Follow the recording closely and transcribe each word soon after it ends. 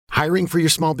Hiring for your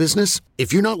small business?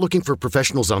 If you're not looking for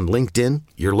professionals on LinkedIn,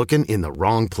 you're looking in the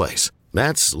wrong place.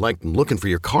 That's like looking for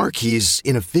your car keys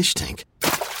in a fish tank.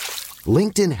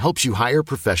 LinkedIn helps you hire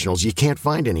professionals you can't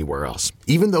find anywhere else,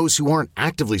 even those who aren't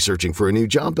actively searching for a new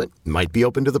job but might be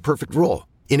open to the perfect role.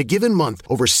 In a given month,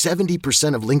 over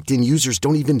 70% of LinkedIn users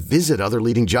don't even visit other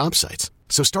leading job sites.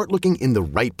 So start looking in the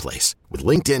right place. With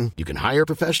LinkedIn, you can hire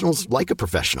professionals like a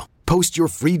professional. Post your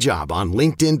free job on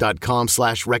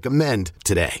linkedin.com/recommend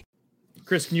today.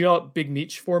 Chris, can you yell out Big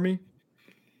Meech for me?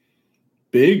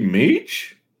 Big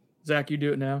Meech? Zach, you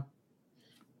do it now.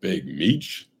 Big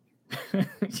Meech? You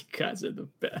guys are the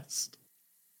best.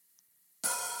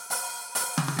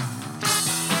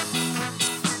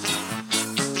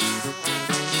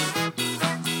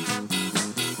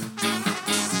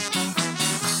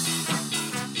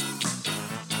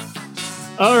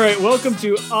 All right, welcome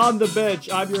to On the Bench.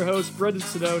 I'm your host, Brendan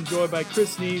Sedone, joined by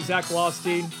Chris Nee, Zach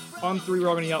Lostein. On three, we're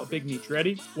going to yell out Big Meech.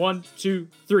 Ready? 1, 2,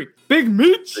 3. Big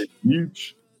Meech! Big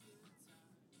Meech.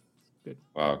 Good.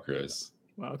 Wow, Chris.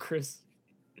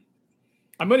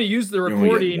 I'm going to use the You're only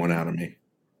recording. getting one out of me.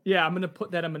 Yeah, I'm going to put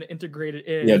that. I'm going to integrate it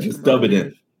in. Yeah, just dub it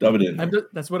in. Dub it in.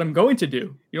 That's what I'm going to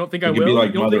do. You don't think I will? You could be like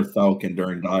You don't Mother think- Falcon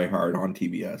during Die Hard on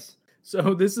TBS.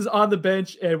 So this is On the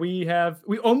Bench, and we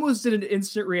almost did an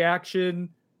instant reaction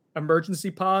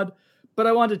emergency pod, but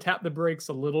I wanted to tap the brakes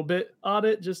a little bit on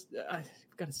it. I've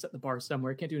got to set the bar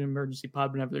somewhere. I can't do an emergency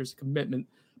pod whenever there's a commitment.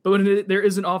 But when there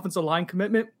is an offensive line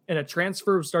commitment and a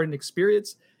transfer of starting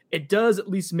experience, it does at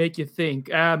least make you think,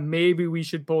 maybe we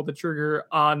should pull the trigger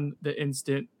on the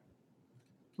instant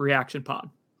reaction pod.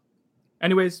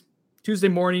 Anyways, Tuesday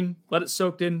morning, let it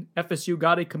soak in. FSU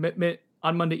got a commitment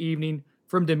on Monday evening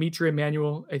from Dimitri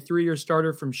Emmanuel, a 3-year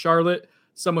starter from Charlotte,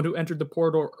 someone who entered the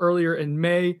portal earlier in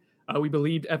May. We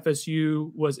believed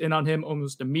FSU was in on him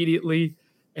almost immediately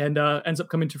and ends up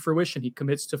coming to fruition. He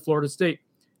commits to Florida State.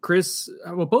 Chris,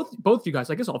 both you guys,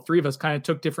 I guess all three of us kind of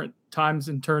took different times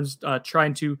and turns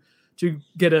trying to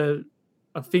get a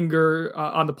finger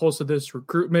on the pulse of this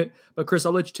recruitment. But Chris,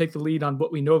 I'll let you take the lead on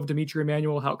what we know of Dimitri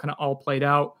Emmanuel, how it kind of all played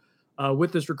out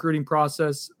with this recruiting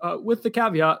process, with the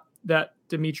caveat that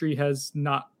Dimitri has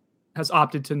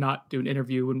opted to not do an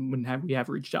interview when we have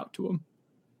reached out to him.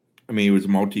 I mean, he was a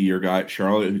multi-year guy at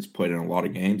Charlotte who's played in a lot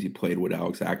of games. He played with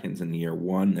Alex Atkins in year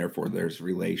one. Therefore, there's a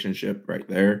relationship right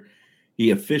there.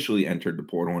 He officially entered the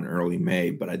portal in early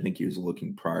May, but I think he was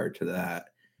looking prior to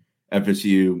that.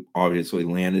 FSU obviously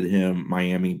landed him.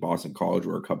 Miami, Boston College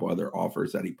were a couple other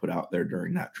offers that he put out there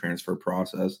during that transfer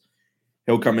process.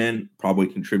 He'll come in, probably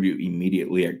contribute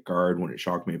immediately at guard. Wouldn't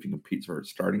shock me if he competes for a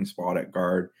starting spot at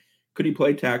guard. Could he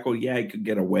play tackle? Yeah, he could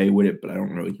get away with it, but I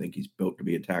don't really think he's built to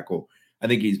be a tackle. I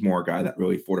think he's more a guy that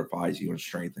really fortifies you and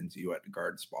strengthens you at the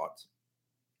guard spots.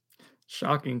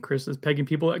 Shocking. Chris is pegging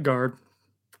people at guard.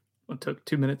 It took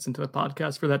 2 minutes into the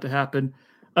podcast for that to happen.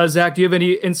 Zach, do you have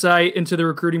any insight into the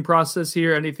recruiting process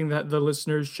here? Anything that the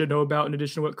listeners should know about in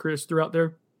addition to what Chris threw out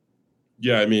there?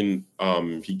 Yeah, I mean,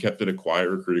 he kept it a quiet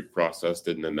recruiting process,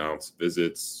 didn't announce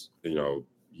visits.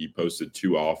 He posted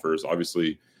 2 offers.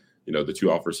 Obviously, the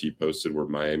 2 offers he posted were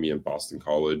Miami and Boston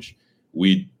College.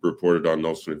 We reported on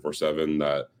Noles 24/7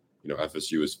 that,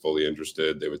 FSU is fully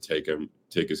interested. They would take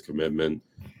his commitment.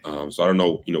 So I don't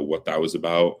know, what that was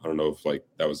about. I don't know if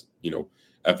that was,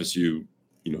 FSU,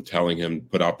 telling him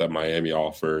put out that Miami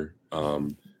offer,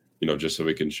 just so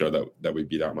we can show that we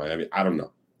beat out Miami. I don't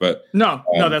know. But no,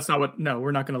 that's not what. No,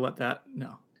 we're not going to let that.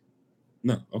 No.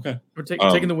 Okay. We're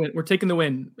taking the win. We're taking the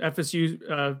win.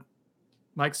 FSU,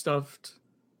 Mike stuffed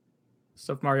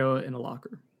Mario in a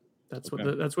locker. That's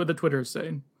okay. That's what the Twitter is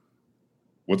saying.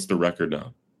 What's the record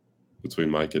now between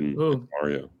Mike and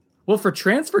Mario? Well, for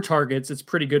transfer targets, it's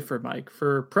pretty good for Mike.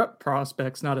 For prep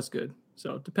prospects, not as good.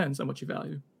 So it depends on what you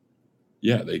value.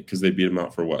 Yeah, because they beat him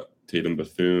out for what? Tatum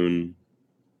Bethune.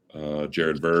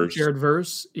 Jared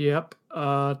Verse. Yep.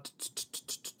 I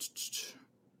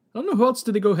don't know who else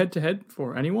did they go head to head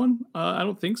for. Anyone? I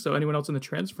don't think so. Anyone else in the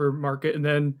transfer market? And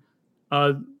then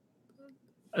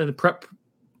the prep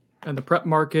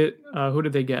market. Who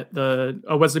did they get? The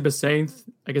Wesley Basaint.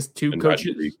 I guess 2 and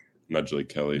coaches. Najee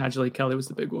Kelly. Najee Kelly was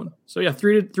the big one. So yeah,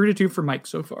 3-2 for Mike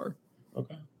so far.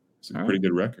 Okay, it's a pretty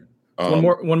good record.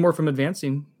 One more from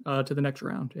advancing to the next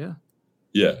round. Yeah.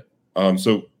 Yeah.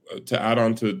 So to add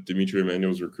on to Dimitri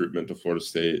Emmanuel's recruitment to Florida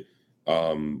State,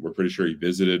 we're pretty sure he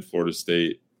visited Florida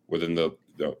State within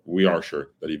we are sure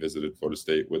that he visited Florida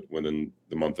State within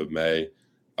the month of May.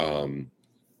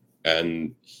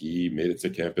 And he made it to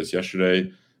campus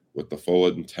yesterday with the full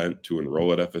intent to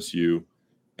enroll at FSU.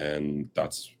 And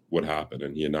that's what happened.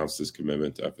 And he announced his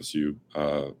commitment to FSU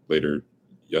later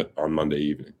yet on Monday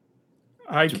evening.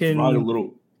 Provide a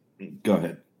little Go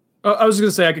ahead. I was going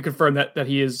to say I could confirm that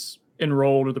he is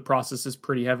enrolled, or the process is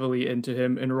pretty heavily into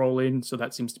him enrolling, so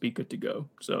that seems to be good to go.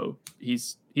 So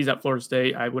he's at Florida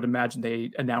State. I would imagine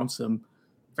they announce him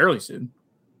fairly soon.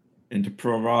 And to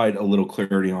provide a little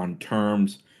clarity on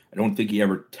terms, I don't think he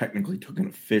ever technically took an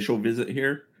official visit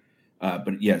here,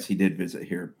 but yes, he did visit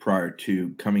here prior to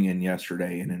coming in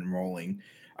yesterday and enrolling.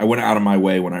 I went out of my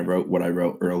way when I wrote what I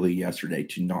wrote early yesterday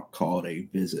to not call it a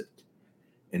visit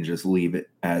and just leave it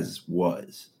as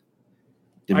was.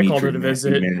 I called it a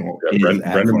visit.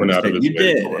 Brendan went out of his way. You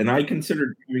did, and I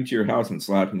considered coming to your house and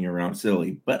slapping you around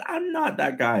silly, but I'm not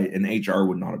that guy, and HR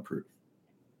would not approve.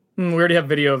 We already have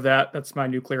video of that. That's my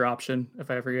nuclear option. If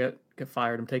I ever get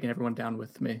fired, I'm taking everyone down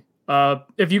with me.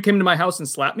 If you came to my house and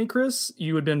slapped me, Chris,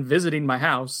 you would have been visiting my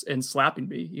house and slapping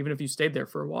me, even if you stayed there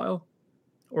for a while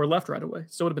or left right away.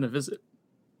 Still would have been a visit.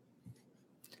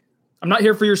 I'm not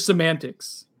here for your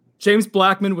semantics. James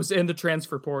Blackman was in the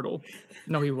transfer portal.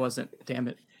 No, he wasn't. Damn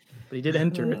it. But he did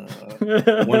enter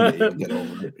it. One day you'll get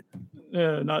over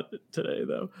it. Not today,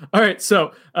 though. All right,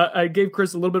 so I gave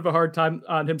Chris a little bit of a hard time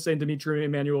on him saying Dimitri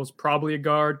Emmanuel is probably a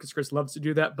guard, because Chris loves to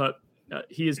do that, but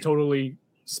he is totally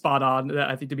spot on.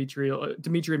 I think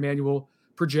Dimitri Emmanuel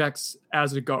projects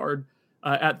as a guard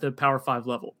at the Power 5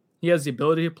 level. He has the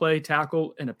ability to play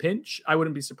tackle in a pinch. I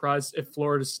wouldn't be surprised if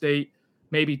Florida State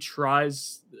maybe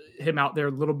tries him out there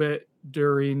a little bit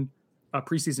during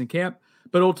preseason camp.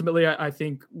 But ultimately, I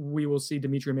think we will see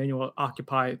Dimitri Emmanuel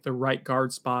occupy the right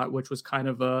guard spot, which was kind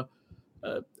of a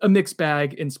mixed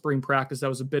bag in spring practice. That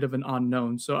was a bit of an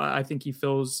unknown. So I think he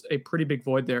fills a pretty big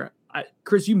void there.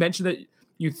 Chris, you mentioned that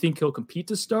you think he'll compete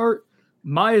to start.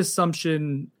 My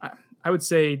assumption, I would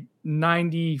say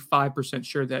 95%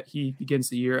 sure that he begins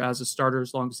the year as a starter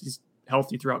as long as he's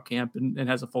healthy throughout camp and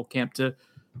has a full camp to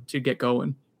get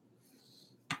going.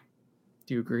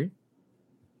 Do you agree?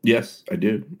 Yes, I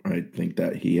do. I think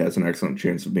that he has an excellent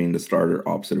chance of being the starter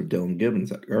opposite of Dylan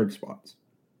Gibbons at guard spots.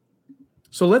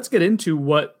 So let's get into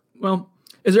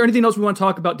is there anything else we want to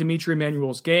talk about Dimitri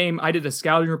Emmanuel's game? I did a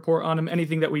scouting report on him.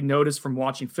 Anything that we noticed from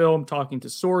watching film, talking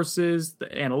to sources, the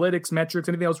analytics, metrics,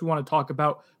 anything else we want to talk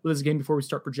about with this game before we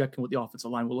start projecting what the offensive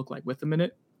line will look like with him in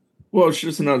it? Well, it's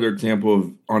just another example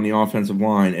of on the offensive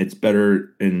line, it's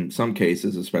better in some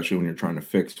cases, especially when you're trying to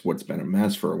fix what's been a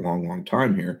mess for a long, long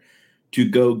time here, to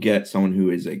go get someone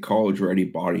who is a college-ready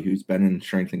body, who's been in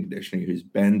strength and conditioning, who's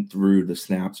been through the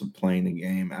snaps of playing the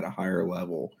game at a higher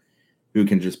level, who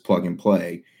can just plug and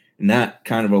play. And that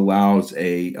kind of allows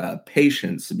a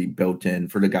patience to be built in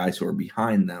for the guys who are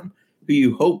behind them, who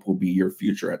you hope will be your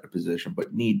future at the position,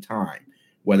 but need time,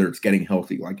 whether it's getting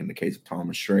healthy, like in the case of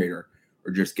Thomas Schrader,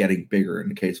 or just getting bigger in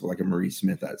the case of like a Maurice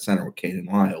Smith at center with Caden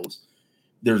Lyles.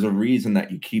 There's a reason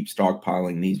that you keep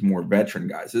stockpiling these more veteran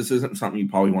guys. This isn't something you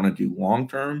probably want to do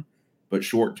long-term, but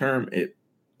short-term, it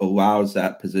allows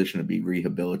that position to be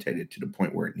rehabilitated to the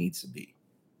point where it needs to be.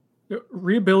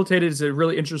 Rehabilitated is a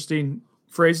really interesting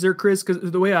phrase there, Chris,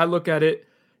 because the way I look at it,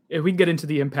 if we can get into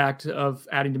the impact of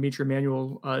adding Dimitri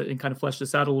Emmanuel and kind of flesh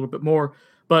this out a little bit more,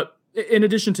 but in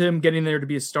addition to him getting there to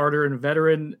be a starter and a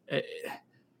veteran,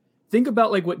 think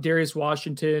about like what Darius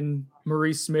Washington,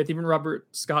 Maurice Smith, even Robert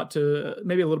Scott to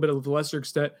maybe a little bit of a lesser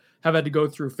extent have had to go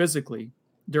through physically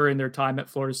during their time at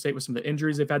Florida State with some of the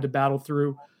injuries they've had to battle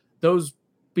through. Those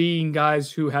being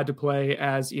guys who had to play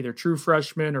as either true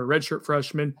freshmen or redshirt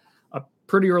freshmen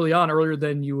pretty early on, earlier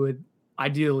than you would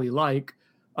ideally like.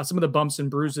 Some of the bumps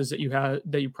and bruises that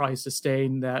you probably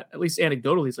sustain that, at least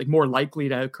anecdotally, it's like more likely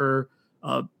to occur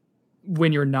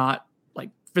when you're not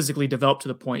like physically developed to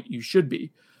the point you should be.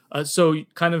 So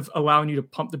kind of allowing you to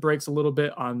pump the brakes a little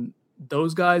bit on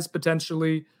those guys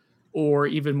potentially, or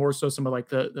even more so some of like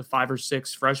the 5 or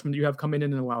 6 freshmen you have coming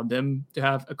in and allow them to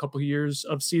have a couple of years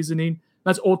of seasoning.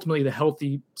 That's ultimately the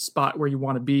healthy spot where you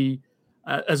want to be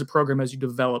as a program as you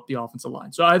develop the offensive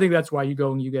line. So I think that's why you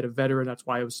go and you get a veteran. That's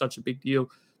why it was such a big deal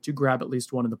to grab at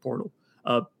least one in the portal.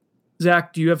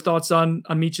 Zach, do you have thoughts on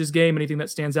Meech's game? Anything that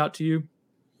stands out to you?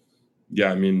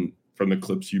 Yeah, I mean, from the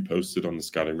clips you posted on the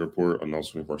scouting report on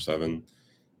Nelson 24/7,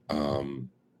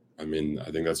 I mean, I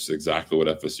think that's exactly what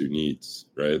FSU needs,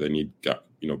 right? They need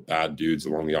bad dudes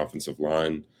along the offensive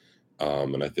line,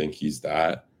 and I think he's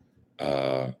that.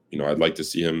 I'd like to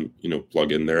see him,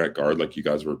 plug in there at guard like you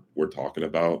guys were talking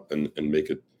about and make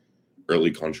an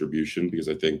early contribution, because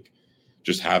I think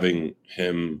just having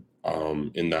him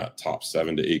in that top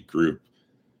 7 to 8 group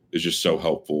is just so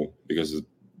helpful because of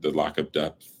the lack of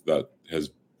depth that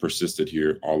has persisted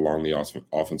here all along the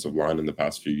offensive line in the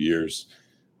past few years.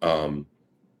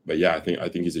 But yeah, I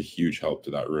think he's a huge help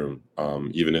to that room.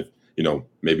 Even if,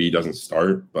 maybe he doesn't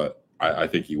start, but I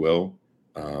think he will.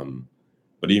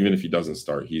 But even if he doesn't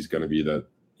start, he's going to be the,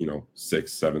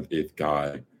 sixth, seventh, eighth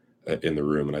guy in the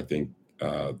room. And I think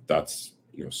that's,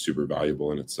 super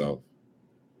valuable in itself.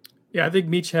 Yeah, I think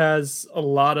Meach has a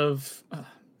lot of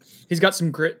he's got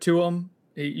some grit to him.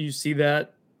 You see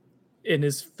that in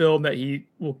his film, that he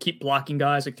will keep blocking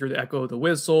guys like through the echo of the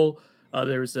whistle.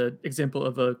 There's an example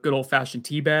of a good old-fashioned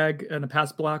teabag and a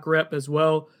pass block rep as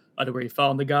well, to where he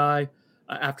found the guy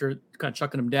after kind of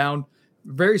chucking him down.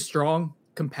 Very strong,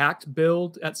 compact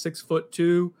build at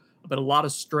 6'2", but a lot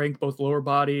of strength, both lower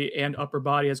body and upper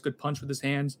body. Has good punch with his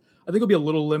hands. I think he'll be a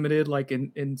little limited, like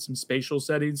in some spatial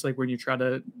settings, like when you try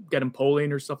to get him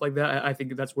polling or stuff like that. I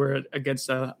think that's where against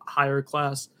a higher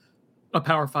class, a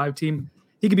Power 5 team,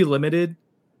 he could be limited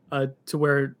to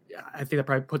where I think that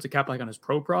probably puts a cap like on his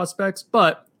pro prospects.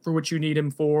 But for what you need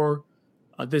him for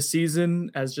this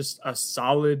season, as just a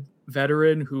solid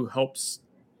veteran who helps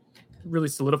really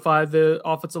solidify the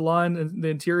offensive line and the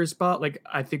interior spot, like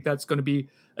I think that's going to be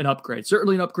an upgrade.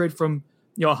 Certainly an upgrade from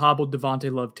a hobbled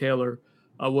Devontae Love-Taylor,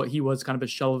 what he was kind of a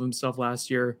shell of himself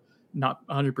last year, not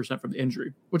 100% from the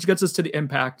injury, which gets us to the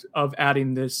impact of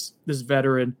adding this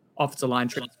veteran offensive line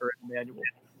transfer, Emmanuel.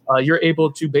 You're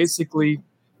able to basically,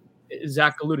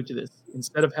 Zach alluded to this,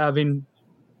 instead of having,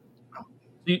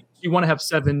 you want to have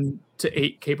 7 to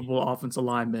 8 capable offensive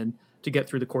linemen to get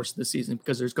through the course of the season,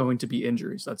 because there's going to be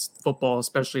injuries. That's football,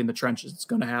 especially in the trenches. It's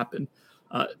going to happen.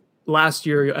 Last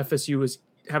year, FSU was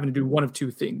having to do one of two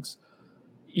things: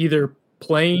 either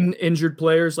playing injured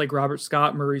players like Robert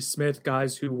Scott, Maurice Smith,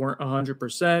 guys who weren't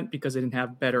 100% because they didn't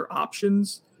have better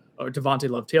options. Or Devontae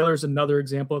Love-Taylor is another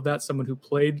example of that, someone who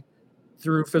played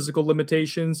through physical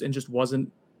limitations and just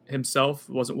wasn't himself,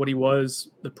 wasn't what he was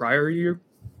the prior year.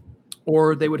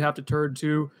 Or they would have to turn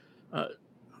to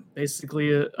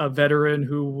basically a veteran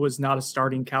who was not a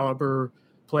starting caliber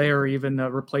player, or even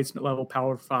a replacement level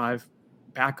Power 5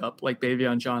 backup like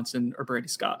Bavion Johnson or Brady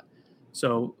Scott.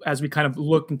 So as we kind of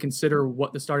look and consider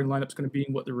what the starting lineup is going to be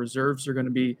and what the reserves are going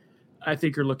to be, I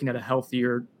think you're looking at a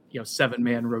healthier,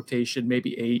 7-man rotation,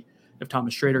 maybe 8 if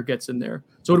Thomas Schrader gets in there.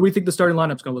 So what do we think the starting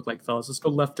lineup is going to look like, fellas? Let's go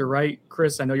left to right.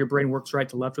 Chris, I know your brain works right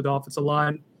to left with the offensive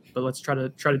line, but let's try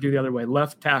to do the other way.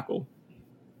 Left tackle,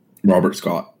 Robert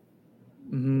Scott.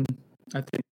 I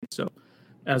think so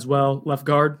as well. Left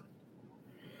guard.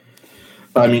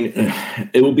 I mean,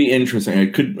 it will be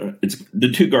interesting. It's the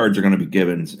two guards are going to be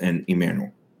Gibbons and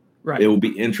Emmanuel. Right. It will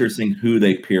be interesting who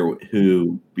they pair with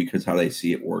who, because how they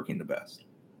see it working the best.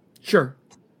 Sure.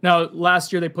 Now,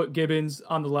 last year they put Gibbons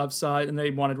on the left side, and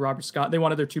they wanted Robert Scott. They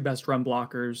wanted their two best run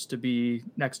blockers to be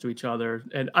next to each other,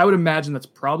 and I would imagine that's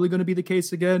probably going to be the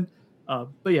case again.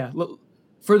 But yeah,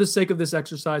 for the sake of this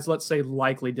exercise, let's say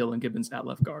likely Dylan Gibbons at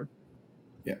left guard.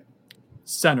 Yeah.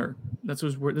 Center. This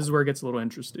is where it gets a little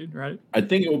interesting, right? I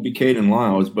think it will be Caden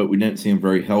Lyles, but we didn't see him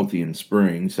very healthy in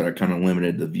spring, so that kind of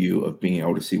limited the view of being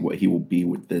able to see what he will be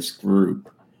with this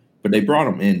group. But they brought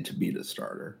him in to be the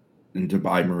starter and to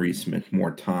buy Maurice Smith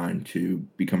more time to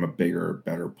become a bigger,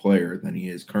 better player than he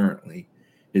is currently.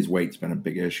 His weight's been a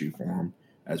big issue for him,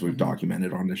 as we've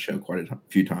documented on this show quite a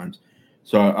few times.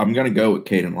 So I'm going to go with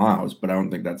Caden Lyles, but I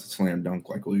don't think that's a slam dunk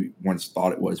like we once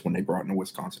thought it was when they brought in a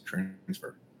Wisconsin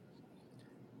transfer.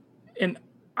 And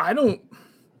I don't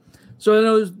 – so I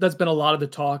know that's been a lot of the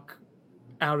talk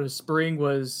out of spring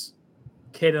was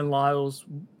Caden Lyles.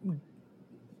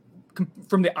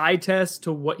 From the eye test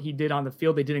to what he did on the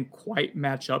field, they didn't quite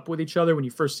match up with each other. When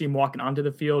you first see him walking onto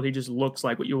the field, he just looks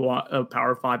like what you want a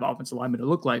Power 5 offensive lineman to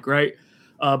look like, right?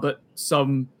 But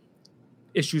some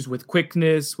issues with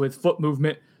quickness, with foot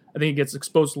movement, I think he gets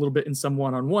exposed a little bit in some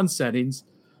one-on-one settings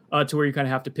to where you kind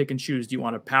of have to pick and choose. Do you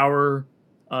want a power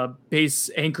base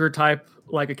anchor type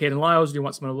like a Caden Lyles? Do you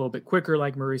want someone a little bit quicker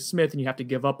like Maurice Smith, and you have to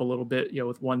give up a little bit,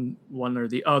 with one or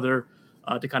the other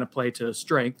to kind of play to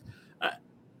strength?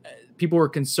 People were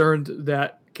concerned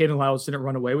that Caden Lyles didn't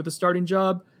run away with the starting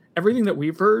job. Everything that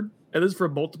we've heard, and this is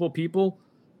from multiple people,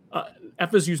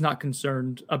 FSU's not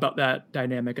concerned about that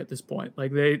dynamic at this point.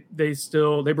 Like they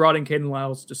brought in Caden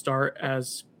Lyles to start,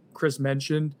 as Chris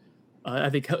mentioned. I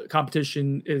think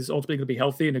competition is ultimately going to be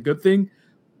healthy and a good thing.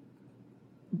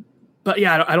 But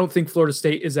yeah, I don't think Florida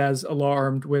State is as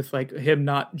alarmed with like him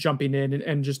not jumping in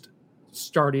and just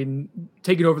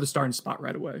taking over the starting spot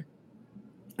right away.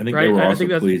 I think they were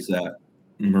also pleased that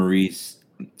Maurice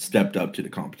stepped up to the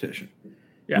competition.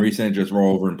 Yeah. Maurice didn't just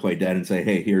roll over and play dead and say,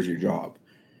 hey, here's your job.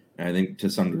 And I think to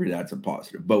some degree that's a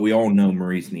positive. But we all know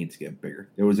Maurice needs to get bigger.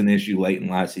 There was an issue late in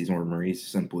last season where Maurice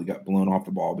simply got blown off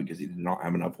the ball because he did not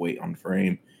have enough weight on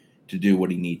frame to do what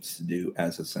he needs to do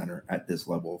as a center at this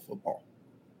level of football.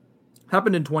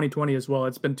 Happened in 2020 as well.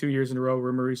 It's been 2 years in a row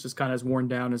where Maurice just kind of has worn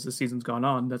down as the season's gone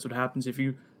on. That's what happens if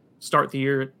you start the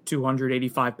year at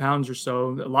 285 pounds or so.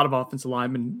 A lot of offensive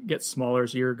linemen get smaller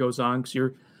as the year goes on because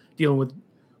you're dealing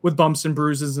with bumps and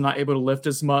bruises and not able to lift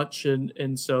as much.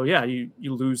 And so, yeah, you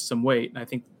lose some weight. And I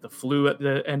think the flu at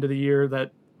the end of the year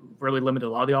that really limited a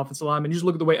lot of the offensive linemen. You just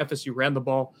look at the way FSU ran the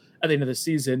ball at the end of the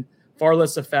season, far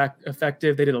less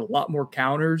effective. They did a lot more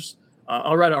counters.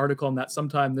 I'll write an article on that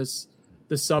sometime this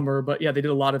summer. But, yeah, they did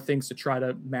a lot of things to try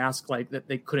to mask like that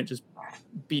they couldn't just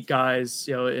beat guys,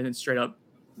 in straight up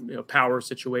power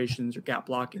situations or gap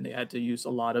blocking. They had to use a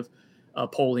lot of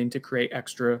polling to create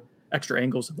extra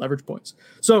angles and leverage points.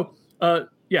 So,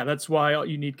 that's why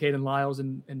you need Caden Lyles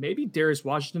and maybe Darius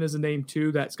Washington is a name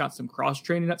too that's got some cross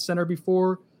training at center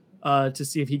before to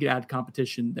see if he could add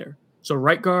competition there. So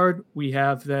right guard, we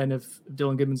have then if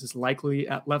Dylan Gibbons is likely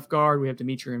at left guard, we have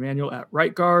Dimitri Emmanuel at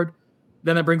right guard.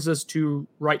 Then that brings us to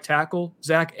right tackle.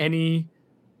 Zach, any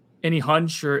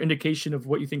hunch or indication of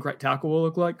what you think right tackle will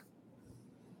look like?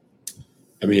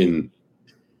 I mean,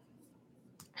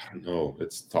 I don't know.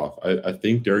 It's tough. I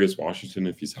think Darius Washington,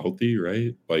 if he's healthy,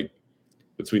 right? Like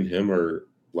between him or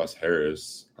Les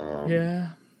Harris. Yeah.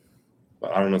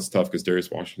 But I don't know. It's tough because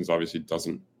Darius Washington obviously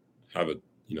doesn't have a,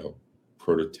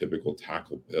 prototypical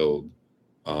tackle build.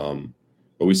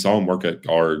 But we saw him work at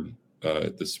guard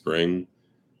this spring.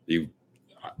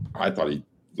 I thought he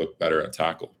looked better at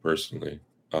tackle personally.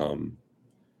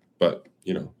 But,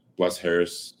 Les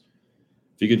Harris,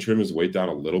 if he can trim his weight down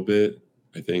a little bit,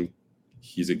 I think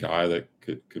he's a guy that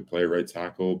could play right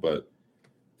tackle. But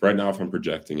right now, if I'm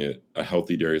projecting it, a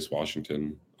healthy Darius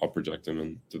Washington, I'll project him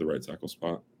into the right tackle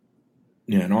spot.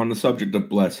 Yeah, and on the subject of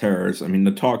Bless Harris, I mean,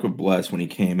 the talk of Bless when he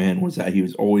came in was that he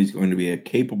was always going to be a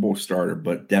capable starter,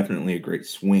 but definitely a great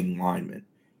swing lineman.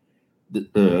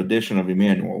 The addition of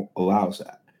Emmanuel allows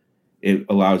that. It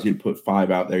allows you to put 5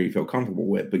 out there you feel comfortable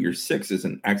with, but your 6 is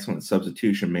an excellent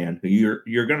substitution man who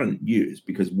you're going to use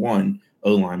because 1,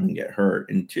 O-linemen get hurt,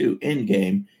 and 2, in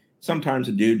game, sometimes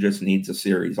a dude just needs a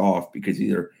series off because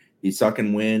either he's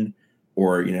sucking wind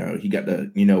or, he got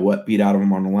the, beat out of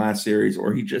him on the last series,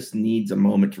 or he just needs a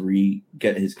moment to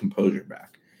get his composure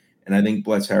back. And I think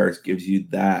Bless Harris gives you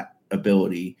that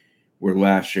ability where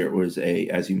last year it was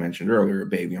as you mentioned earlier, a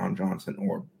Bavion Johnson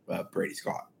or Brady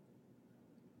Scott.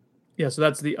 Yeah, so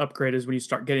that's the upgrade is when you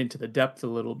start getting to the depth a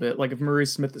little bit. Like if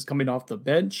Maurice Smith is coming off the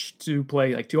bench to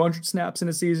play like 200 snaps in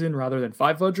a season rather than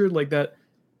 500, like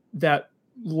that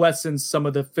lessens some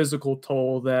of the physical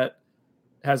toll that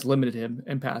has limited him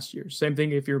in past years. Same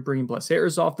thing if you're bringing Bless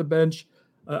Harris off the bench.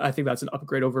 I think that's an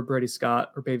upgrade over Brady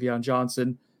Scott or Bavion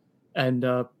Johnson. And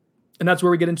that's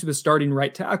where we get into the starting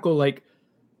right tackle. Like,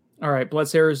 all right,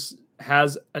 Bless Harris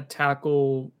has a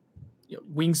tackle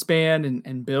wingspan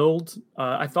and build.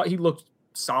 I thought he looked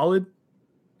solid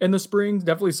in the spring.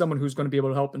 Definitely someone who's going to be able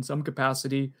to help in some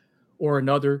capacity or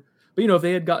another. But, if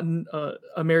they had gotten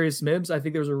Amarius Mims, I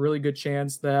think there was a really good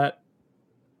chance that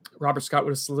Robert Scott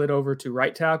would have slid over to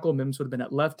right tackle. Mims would have been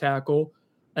at left tackle.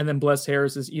 And then Bless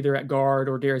Harris is either at guard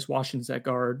or Darius Washington's at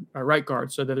right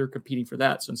guard, so that they're competing for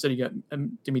that. So instead you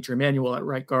got Dimitri Emmanuel at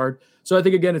right guard. So I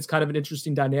think, again, it's kind of an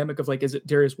interesting dynamic of like, is it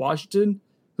Darius Washington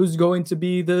who's going to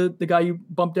be the guy you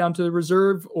bump down to the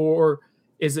reserve, or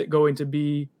is it going to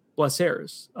be Bless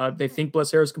Harris? They think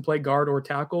Bless Harris can play guard or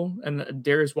tackle, and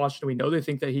Darius Washington, we know they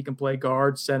think that he can play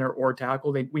guard, center, or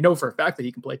tackle. We know for a fact that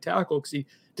he can play tackle because he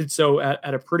did so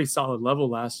at a pretty solid level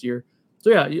last year.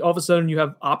 So yeah, all of a sudden you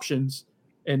have options,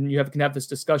 and you can have this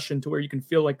discussion to where you can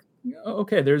feel like,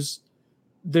 okay, there's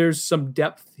some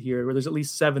depth here where there's at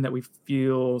least 7 that we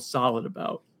feel solid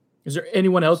about. Is there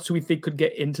anyone else who we think could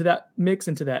get into that mix,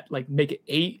 into that, like make it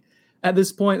 8 at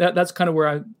this point? That's kind of where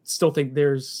I still think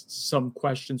there's some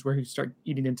questions where you start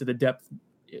eating into the depth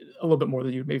a little bit more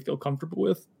than you may feel comfortable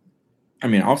with. I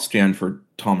mean, I'll stand for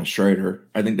Thomas Schrader.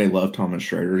 I think they love Thomas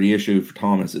Schrader. The issue for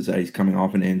Thomas is that he's coming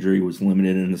off an injury, was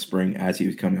limited in the spring as he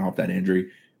was coming off that injury,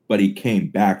 but he came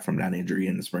back from that injury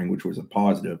in the spring, which was a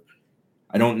positive.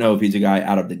 I don't know if he's a guy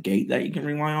out of the gate that you can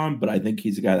rely on, but I think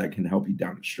he's a guy that can help you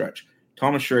down the stretch.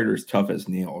 Thomas Schrader is tough as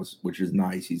nails, which is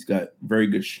nice. He's got very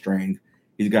good strength.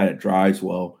 He's a guy that drives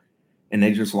well, and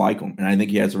they just like him. And I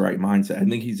think he has the right mindset. I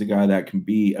think he's a guy that can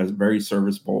be a very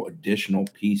serviceable additional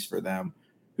piece for them,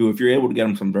 who, if you're able to get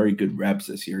him some very good reps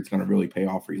this year, it's going to really pay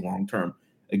off for you long term.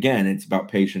 Again, it's about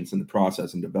patience in the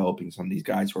process and developing some of these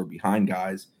guys who are behind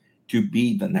guys to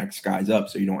be the next guys up,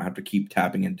 so you don't have to keep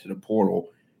tapping into the portal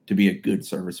to be a good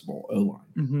serviceable O-line.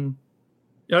 Mm-hmm.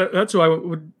 Yeah, that's who I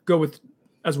would go with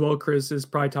as well, Chris, is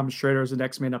probably Thomas Schrader as the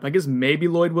next man up. I guess maybe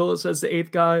Lloyd Willis as the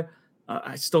 8th guy.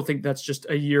 I still think that's just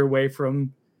a year away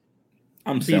from.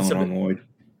 I'm selling on Lloyd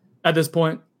at this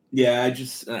point. Yeah, I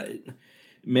just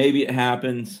Maybe it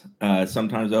happens.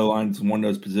 Sometimes O-line is one of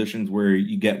those positions where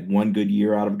you get one good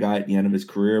year out of a guy at the end of his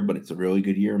career, but it's a really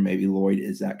good year. Maybe Lloyd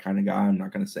is that kind of guy. I'm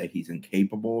not going to say he's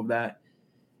incapable of that.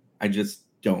 I just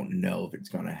don't know if it's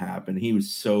going to happen. He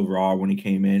was so raw when he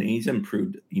came in, and he's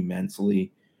improved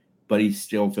immensely, but he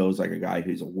still feels like a guy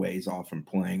who's a ways off from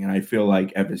playing. And I feel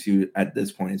like FSU at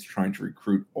this point is trying to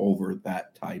recruit over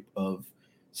that type of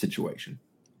situation.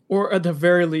 Or at the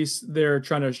very least, they're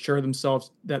trying to assure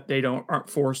themselves that they aren't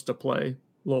forced to play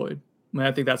Lloyd. I mean,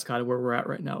 I think that's kind of where we're at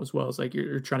right now as well. It's like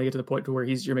you're trying to get to the point to where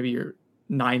he's maybe your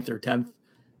 9th or 10th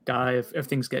guy if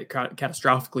things get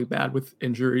catastrophically bad with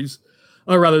injuries,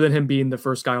 rather than him being the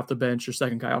first guy off the bench or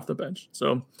second guy off the bench.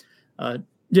 So,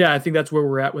 yeah, I think that's where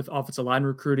we're at with offensive line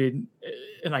recruiting.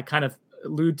 And I kind of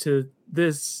allude to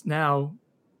this now.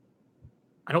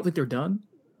 I don't think they're done.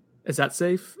 Is that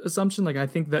safe assumption? Like, I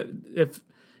think that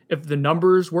if the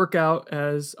numbers work out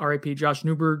as RIP Josh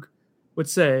Newberg would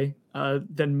say,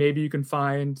 then maybe you can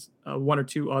find one or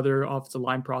two other offensive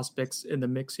line prospects in the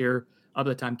mix here by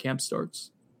the time camp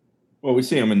starts. Well, we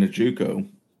see him in the JUCO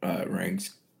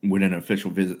ranks with an official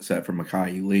visit set for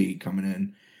Mekhi Lee coming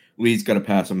in. Lee's got to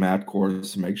pass a math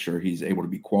course to make sure he's able to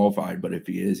be qualified, but if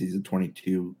he is, he's a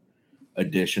 22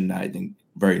 addition that I think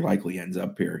very likely ends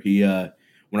up here. He,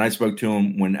 when I spoke to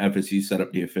him when FSU set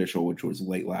up the official, which was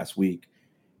late last week,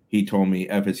 he told me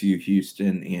FSU,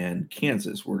 Houston, and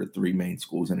Kansas were the 3 main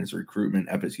schools in his recruitment.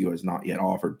 FSU has not yet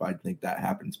offered, but I think that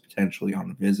happens potentially on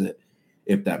the visit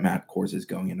if that math course is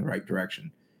going in the right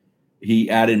direction. He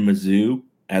added Mizzou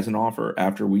as an offer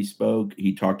after we spoke.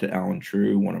 He talked to Alan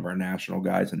True, one of our national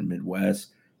guys in the Midwest,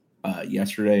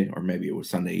 yesterday, or maybe it was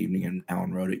Sunday evening, and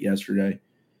Alan wrote it yesterday,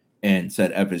 and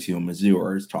said FSU and Mizzou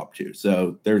are his top 2.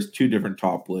 So there's 2 different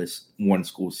top lists. One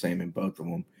school's same in both of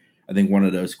them. I think one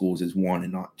of those schools is 1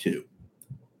 and not 2.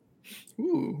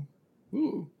 Ooh.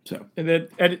 So, and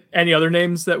then any other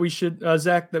names that we should,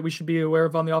 Zach, that we should be aware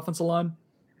of on the offensive line?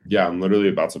 Yeah, I'm literally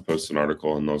about to post an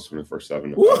article on those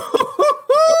 24/7.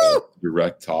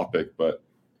 Direct topic, but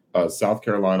South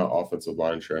Carolina offensive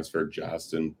line transfer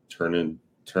Justin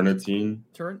Turpentine.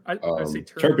 I say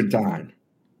Turpentine.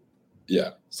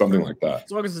 Yeah, something like that.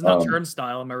 As long as it's not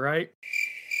turnstile, am I right?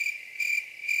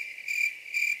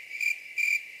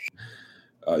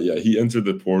 Yeah, he entered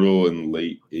the portal in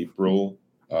late April.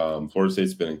 Florida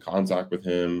State's been in contact with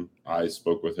him. I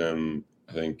spoke with him,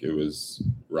 I think it was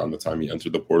around the time he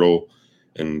entered the portal,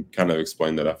 and kind of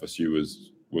explained that FSU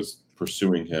was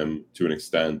pursuing him to an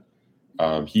extent.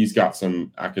 He's got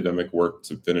some academic work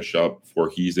to finish up before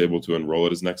he's able to enroll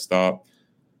at his next stop.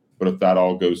 But if that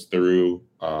all goes through,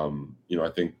 I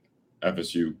think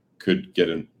FSU could get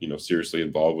seriously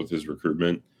involved with his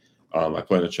recruitment. I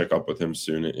plan to check up with him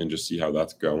soon and just see how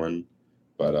that's going.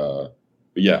 But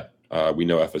yeah, we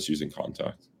know FSU's in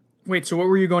contact. Wait, so what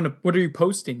are you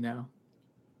posting now?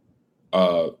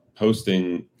 I'm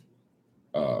posting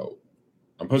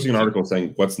an article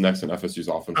saying what's next in FSU's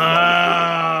offensive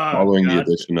line following the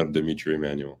addition of Dimitri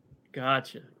Emmanuel.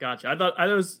 Gotcha. I thought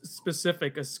it was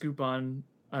specific a scoop on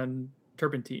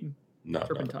Turpentine.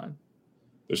 Turpentine. No.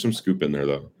 There's some scoop in there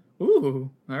though. Ooh,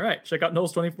 all right. Check out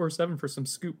Knowles 24/7 for some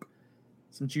scoop,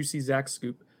 some juicy Zach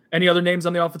scoop. Any other names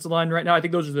on the offensive line right now? I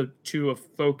think those are the 2 of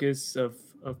focus of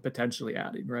potentially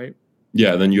adding, right?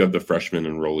 Yeah, then you have the freshman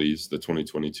enrollees, the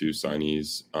 2022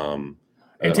 signees.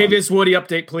 And Tavius Woody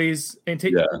update, please. And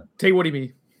Tay Woody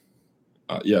me.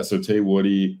 So Tay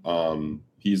Woody,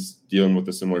 he's dealing with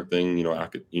a similar thing,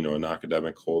 an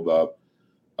academic holdup.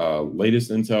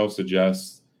 Latest intel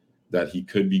suggests that he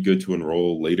could be good to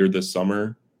enroll later this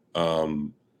summer,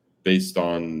 based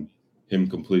on him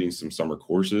completing some summer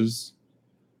courses.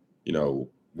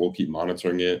 We'll keep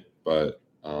monitoring it, but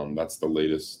that's the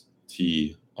latest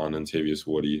T on Antavius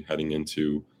Woody heading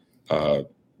into,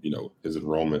 his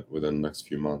enrollment within the next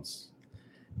few months.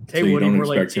 So you don't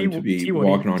expect him to be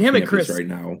walking on campus right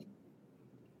now?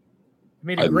 I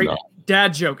made a great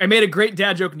dad joke.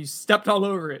 And you stepped all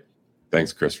over it.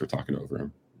 Thanks, Chris, for talking over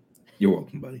him. You're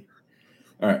welcome, buddy.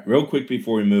 All right, real quick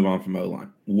before we move on from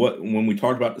O-line, when we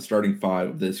talked about the starting 5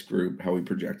 of this group, how we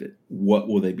project it, what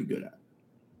will they be good at?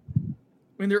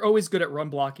 I mean, they're always good at run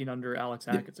blocking under Alex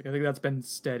Hackett. I think that's been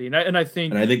steady, and I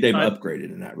think they've upgraded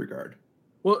in that regard.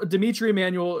 Well, Dimitri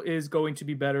Emmanuel is going to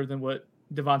be better than what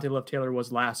Devontae Love-Taylor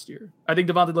was last year. I think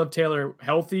Devontae Love-Taylor,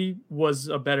 healthy, was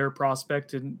a better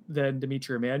prospect than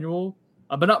Dimitri Emmanuel,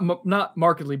 but not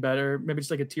markedly better, maybe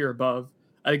just like a tier above.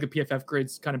 I think the PFF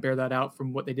grades kind of bear that out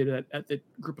from what they did at the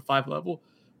group of 5 level.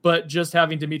 But just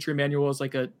having Dimitri Emmanuel as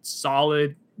like a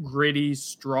solid, gritty,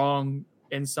 strong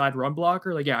inside run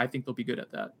blocker, I think they'll be good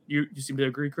at that. You seem to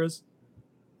agree, Chris?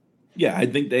 Yeah, I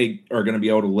think they are going to be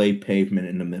able to lay pavement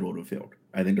in the middle of the field.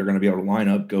 I think they're going to be able to line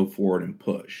up, go forward, and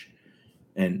push.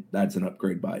 And that's an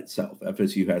upgrade by itself.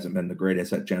 FSU hasn't been the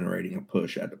greatest at generating a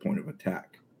push at the point of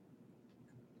attack.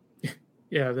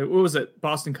 Yeah, what was it?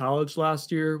 Boston College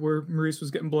last year where Maurice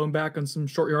was getting blown back on some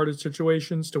short yardage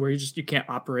situations to where you can't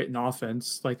operate an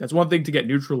offense. Like that's one thing to get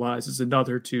neutralized, is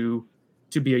another to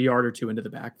be a yard or two into the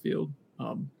backfield.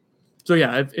 So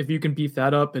yeah, if you can beef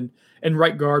that up, and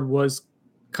right guard was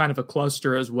kind of a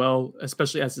cluster as well,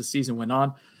 especially as the season went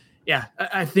on. Yeah,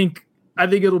 I think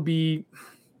it'll be.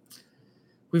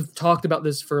 We've talked about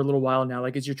this for a little while now.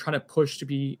 Like, as you're trying to push to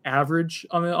be average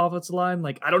on the offensive line,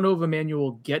 like I don't know if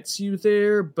Emmanuel gets you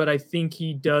there, but I think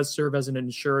he does serve as an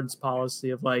insurance policy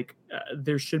of like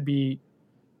there should be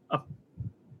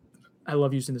I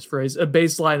love using this phrase, a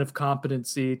baseline of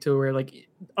competency to where like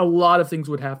a lot of things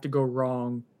would have to go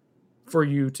wrong for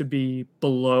you to be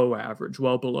below average,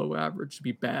 well below average, to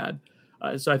be bad.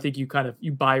 So I think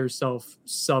you buy yourself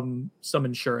some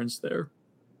insurance there.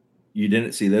 You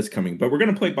didn't see this coming, but we're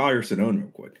going to play Buyer Sonone real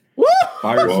quick. Woo!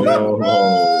 Buyer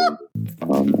Sonone.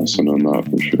 I'm Sonone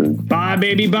that for sure. Bye,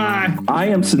 baby, bye. I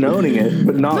am Sononing it,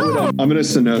 but not. No. I'm going to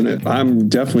Sonone it. I'm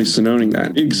definitely Sononing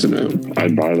that. Ig Sonone.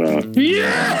 I'd buy that.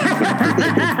 Yeah!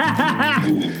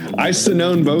 I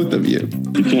Sonone both of you.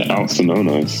 You can't out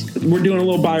Sonone us. We're doing a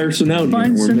little Buyer Sonone.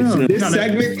 Fine Sonone. This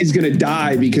segment is going to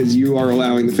die because you are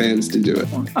allowing the fans to do it.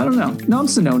 I don't know. No, I'm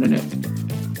Sononing it.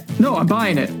 No, I'm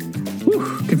buying it. Whew,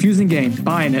 confusing game.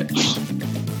 Buying it.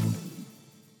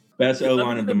 Best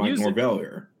O-line of the Mike Norvell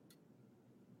era.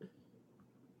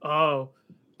 Oh,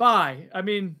 buy. I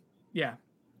mean, yeah,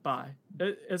 buy.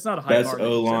 It's not a high best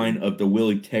O-line of the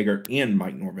Willie Taggart and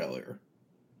Mike Norvell era.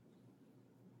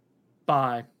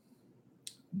 Buy.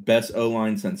 Best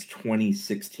O-line since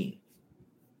 2016.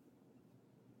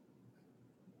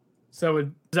 So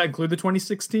does that include the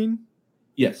 2016?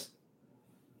 Yes.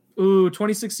 Ooh,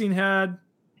 2016 had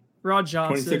Rod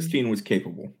Johnson. 2016 was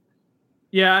capable.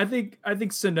 Yeah, I think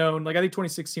Sonone. Like I think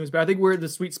 2016 was better. I think where the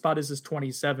sweet spot is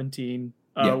 2017,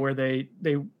 where they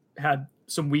had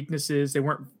some weaknesses. They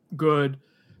weren't good,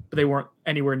 but they weren't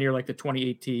anywhere near like the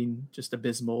 2018 just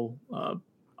abysmal,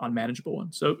 unmanageable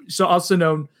one. So I'll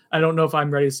Sonone. I don't know if I'm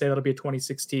ready to say that'll be a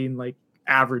 2016 like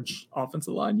average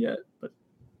offensive line yet, but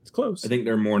it's close. I think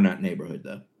they're more in that neighborhood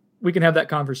though. We can have that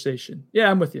conversation. Yeah,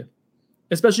 I'm with you.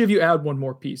 Especially if you add one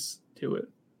more piece to it.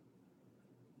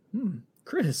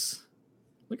 Chris,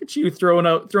 look at you throwing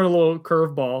a little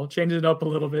curveball, changing it up a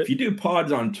little bit. If you do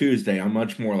pods on Tuesday, I'm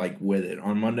much more like with it.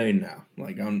 On Monday, no.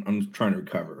 Like I'm trying to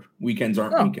recover. Weekends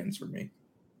aren't weekends for me.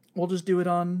 We'll just do it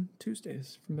on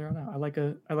Tuesdays from there on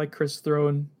out. I like Chris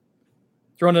throwing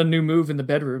a new move in the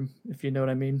bedroom, if you know what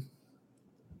I mean.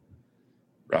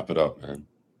 Wrap it up, man.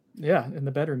 Yeah, in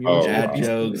the bedroom. Dad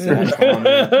jokes,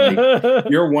 like,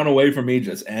 you're one away from me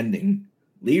just ending.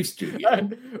 Leave studio.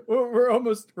 We're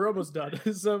almost done.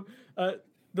 So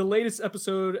the latest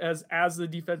episode as the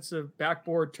defensive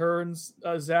backboard turns,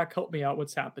 Zach, help me out.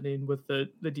 What's happening with the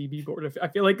DB board? I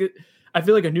feel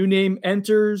like a new name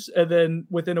enters, and then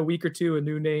within a week or two, a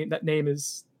new name. That name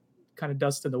is kind of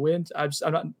dust in the wind. I'm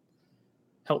not.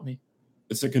 Help me.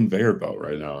 It's a conveyor belt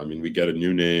right now. I mean, we get a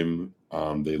new name.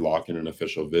 They lock in an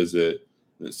official visit.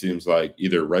 And it seems like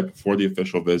either right before the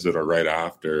official visit or right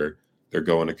after, they're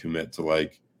going to commit to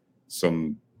like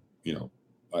some,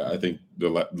 I think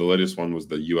the latest one was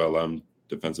the ULM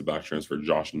defensive back transfer,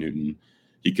 Josh Newton.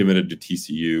 He committed to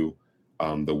TCU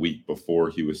the week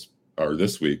before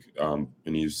this week, and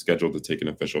he's scheduled to take an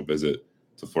official visit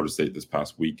to Florida State this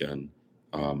past weekend.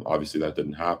 Obviously that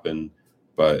didn't happen,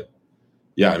 but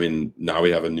yeah, I mean, now we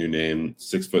have a new name,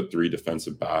 6'3"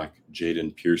 defensive back,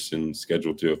 Jaden Pearson,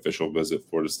 scheduled to official visit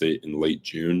Florida State in late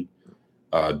June.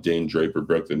 Dane Draper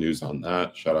broke the news on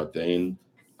that. Shout out Dane.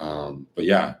 But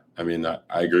yeah, I mean,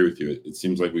 I agree with you. It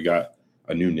seems like we got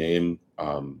a new name,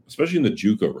 especially in the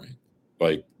JUCO rank.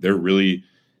 Like they're really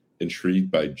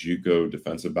intrigued by JUCO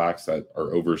defensive backs that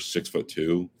are over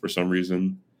 6'2" for some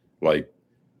reason. Like,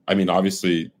 I mean,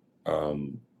 obviously,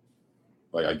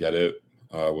 like I get it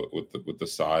with the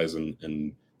size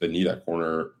and the need at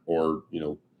corner, or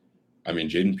I mean,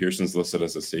 Jaden Pearson's listed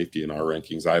as a safety in our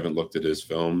rankings. I haven't looked at his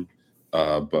film.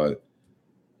 But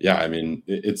yeah, I mean,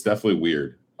 it's definitely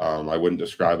weird. I wouldn't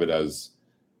describe it as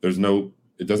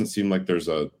it doesn't seem like there's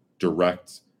a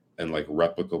direct and like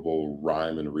replicable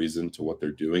rhyme and reason to what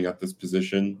they're doing at this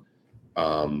position.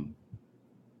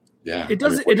 Yeah. It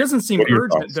doesn't seem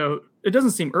urgent though. It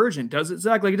doesn't seem urgent, does it,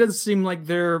 Zach? Like, it doesn't seem like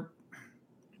they're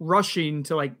rushing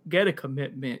to like get a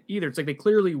commitment either. It's like they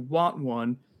clearly want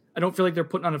one. I don't feel like they're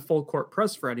putting on a full court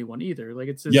press for anyone either. Like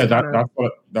it's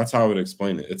that's how I would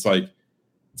explain it. It's like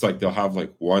it's like they'll have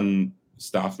like one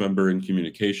staff member in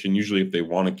communication. Usually if they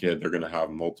want a kid, they're going to have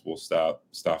multiple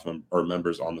or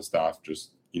members on the staff,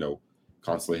 just,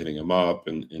 constantly hitting him up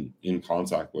and in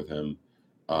contact with him.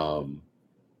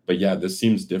 But yeah, this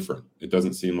seems different. It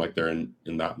doesn't seem like they're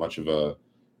in that much of a,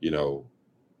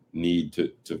 need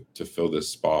to fill this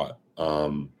spot.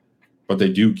 But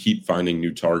they do keep finding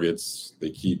new targets.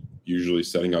 They keep usually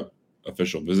setting up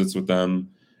official visits with them.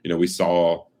 We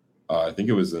saw, I think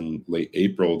it was in late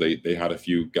April, they had a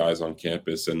few guys on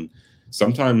campus, and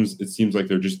sometimes it seems like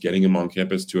they're just getting them on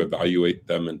campus to evaluate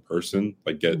them in person,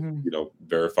 like get,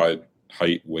 verified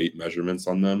height, weight measurements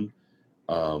on them.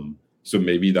 So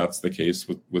maybe that's the case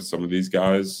with some of these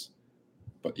guys.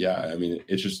 But yeah, I mean,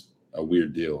 it's just a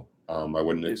weird deal. I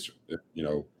wouldn't,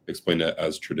 explain it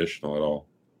as traditional at all.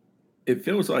 It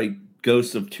feels like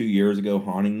ghosts of 2 years ago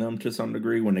haunting them to some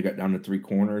degree when they got down to three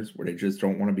corners, where they just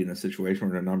don't want to be in a situation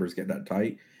where their numbers get that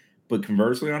tight. But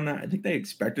conversely on that, I think they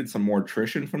expected some more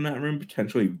attrition from that room,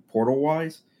 potentially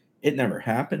portal-wise. It never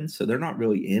happened, so they're not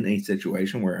really in a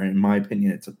situation where, in my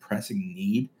opinion, it's a pressing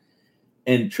need.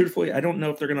 And truthfully, I don't know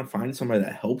if they're going to find somebody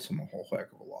that helps them a whole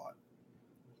heck of a lot.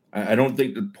 I don't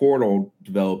think the portal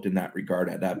developed in that regard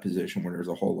at that position where there's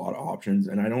a whole lot of options.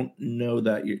 And I don't know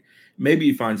that maybe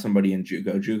you find somebody in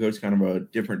JUCO. JUCO is kind of a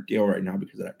different deal right now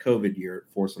because of that COVID year.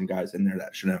 For some guys in there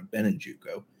that shouldn't have been in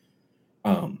JUCO.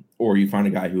 Or you find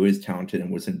a guy who is talented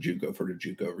and was in JUCO for the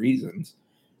JUCO reasons.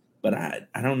 But I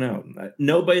don't know.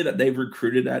 Nobody that they've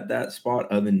recruited at that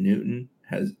spot other than Newton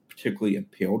has particularly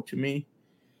appealed to me.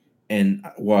 And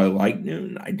while I like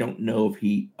Newton, I don't know if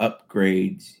he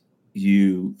upgrades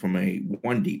you from a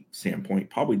one deep standpoint.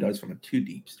 Probably does from a two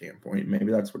deep standpoint.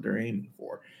 Maybe that's what they're aiming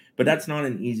for. But that's not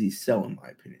an easy sell, in my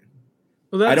opinion.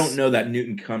 Well, I don't know that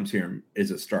Newton comes here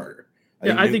as a starter.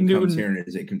 I think Newton comes here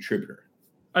as a contributor.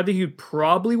 I think he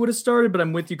probably would have started, but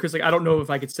I'm with you, Chris. I don't know if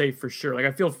I could say for sure.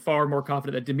 I feel far more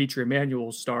confident that Dimitri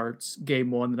Emanuel starts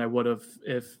game one than I would have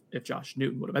if Josh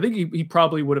Newton would have. I think he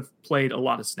probably would have played a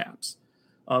lot of snaps.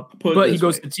 But he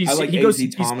goes to TC. I like he goes AZ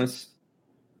to Thomas.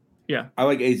 Yeah, I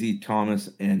like AZ Thomas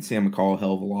and Sam McCall a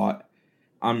hell of a lot.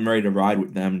 I'm ready to ride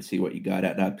with them and see what you got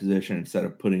at that position instead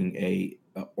of putting a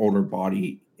older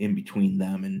body in between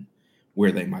them and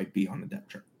where they might be on the depth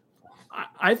chart.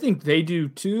 I think they do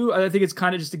too. I think it's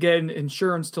kind of just, again,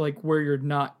 insurance to where you're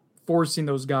not forcing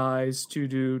those guys to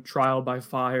do trial by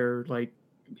fire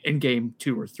in game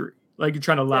 2 or 3. You're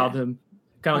trying to allow them.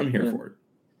 I'm here for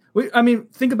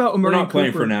it. Think about We're not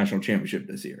playing for a national championship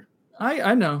this year.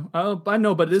 I know,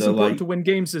 but it is important to win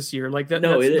games this year. No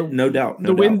doubt.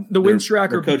 The win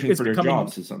tracker they're coaching for their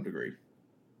jobs to some degree.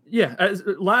 Yeah,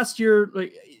 last year,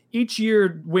 each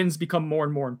year wins become more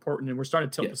and more important, and we're starting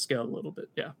to tilt the scale a little bit.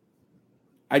 Yeah.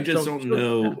 I just don't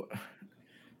know. Yeah.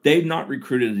 They've not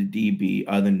recruited a DB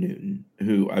other than Newton,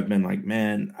 who I've been like,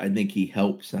 man, I think he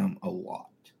helps them a lot.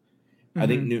 Mm-hmm. I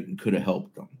think Newton could have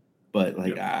helped them, but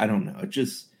I don't know.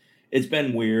 It's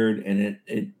been weird, and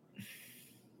it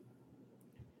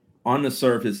on the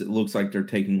surface, it looks like they're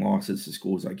taking losses to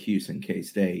schools like Houston,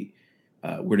 K-State.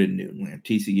 Where did Newton land?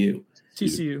 TCU.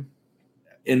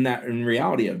 In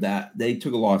reality of that, they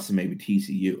took a loss to maybe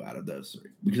TCU out of those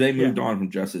three because they moved on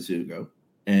from Justice Hugo.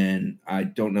 And I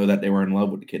don't know that they were in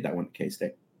love with the kid that went to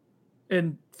K-State.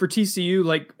 And for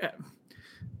TCU,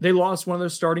 they lost one of their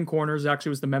starting corners.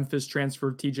 Actually, was the Memphis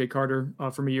transfer, TJ Carter,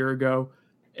 from a year ago.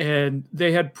 And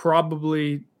they had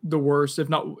probably the worst, if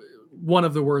not one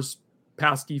of the worst,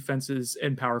 pass defenses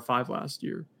in Power 5 last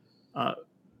year.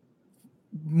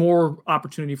 More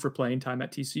opportunity for playing time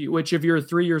at TCU, which if you're a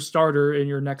 3-year starter and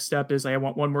your next step is, I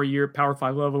want one more year Power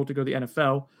 5 level to go to the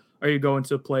NFL, are you going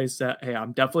to a place that, hey,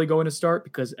 I'm definitely going to start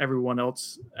because everyone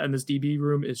else in this DB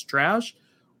room is trash?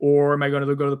 Or am I going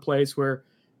to go to the place where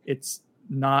it's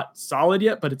not solid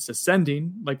yet, but it's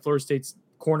ascending? Florida State's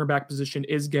cornerback position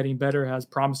is getting better, has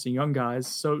promising young guys.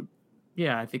 So,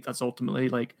 yeah, I think that's ultimately,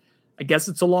 I guess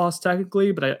it's a loss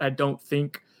technically, but I don't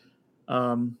think,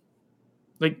 I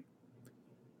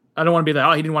don't want to be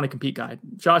that, he didn't want to compete guy.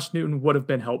 Josh Newton would have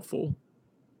been helpful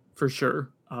for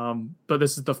sure. But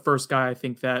this is the first guy I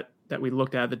think that we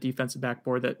looked at the defensive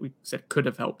backboard that we said could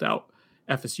have helped out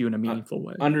FSU in a meaningful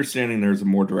way. Understanding there's a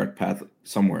more direct path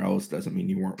somewhere else doesn't mean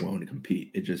you weren't willing to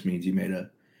compete. It just means you made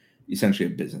essentially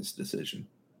a business decision.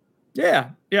 Yeah.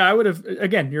 I would have,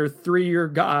 again, you're a 3-year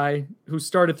guy who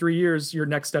started 3 years. Your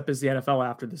next step is the NFL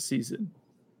after the season.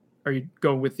 Are you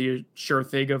going with the sure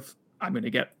thing of, I'm going to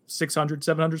get 600,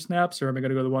 700 snaps, or am I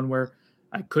going to go the one where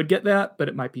I could get that, but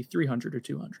it might be 300 or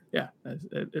 200. Yeah,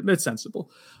 it's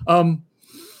sensible.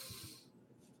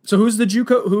 So who's the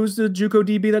JUCO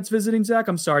DB that's visiting, Zach?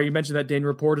 I'm sorry, you mentioned that Dane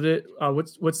reported it.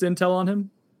 What's the intel on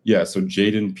him? Yeah, so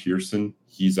Jaden Pearson,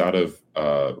 he's out of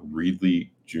Reedley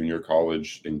Junior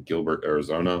College in Gilbert,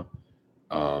 Arizona.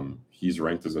 He's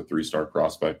ranked as a 3-star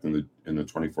prospect in the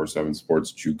 24/7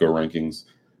 Sports JUCO rankings,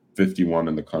 51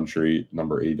 in the country,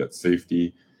 number 8 at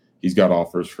safety. He's got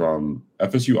offers from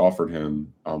FSU offered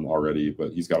him already,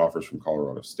 but he's got offers from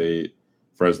Colorado State,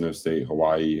 Fresno State,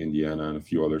 Hawaii, Indiana, and a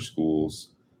few other schools.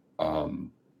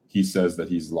 He says that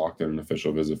he's locked in an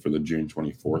official visit for the June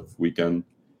 24th weekend,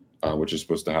 which is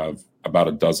supposed to have about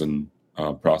a dozen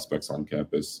prospects on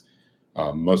campus.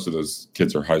 Most of those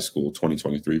kids are high school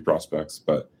 2023 prospects,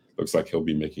 but looks like he'll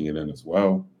be making it in as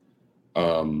well.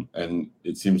 And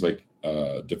it seems like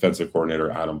defensive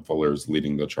coordinator Adam Fuller is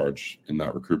leading the charge in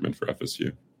that recruitment for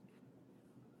FSU.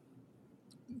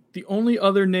 The only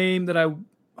other name that the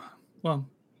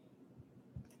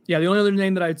only other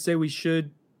name that I'd say we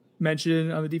should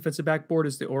mention on the defensive backboard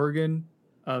is the Oregon.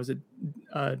 Was it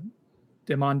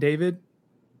Demond David?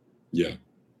 Yeah.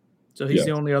 So he's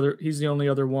the only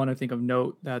other one I think of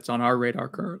note that's on our radar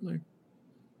currently.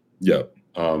 Yeah.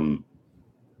 I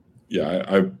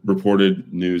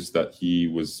reported news that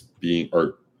FSU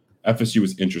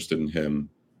was interested in him.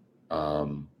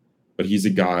 But he's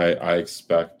a guy I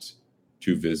expect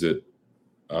to visit.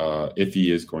 If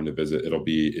he is going to visit, it'll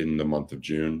be in the month of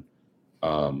June.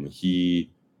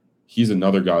 He's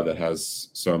another guy that has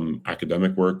some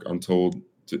academic work, I'm told,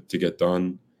 to get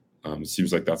done. It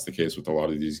seems like that's the case with a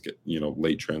lot of these,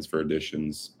 late transfer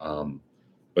additions.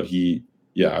 But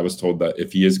I was told that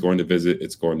if he is going to visit,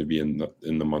 it's going to be in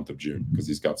the month of June because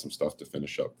he's got some stuff to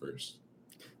finish up first.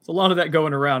 It's a lot of that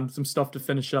going around, some stuff to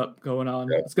finish up going on.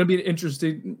 Yeah. It's going to be it's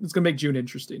going to make June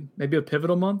interesting. Maybe a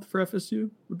pivotal month for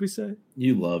FSU, would we say?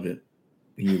 You love it.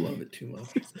 You love it too much.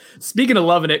 Speaking of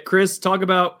loving it, Chris, talk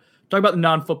about the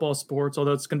non-football sports,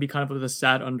 although it's going to be kind of with a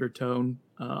sad undertone,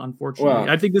 unfortunately. Well,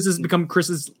 I think this has become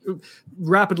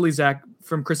rapidly, Zach,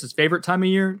 from Chris's favorite time of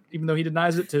year, even though he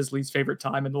denies it, to his least favorite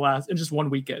time in just one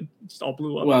weekend. It just all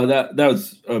blew up. Well, that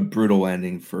was a brutal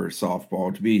ending for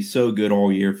softball. To be so good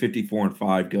all year,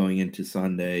 54-5 going into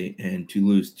Sunday, and to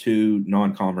lose 2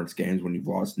 non-conference games when you've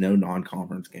lost no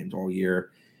non-conference games all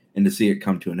year, and to see it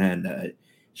come to an end, it's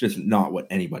just not what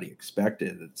anybody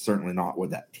expected. It's certainly not what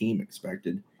that team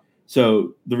expected.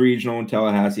 So the regional in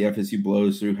Tallahassee, FSU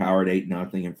blows through Howard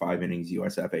 8-0 in 5 innings,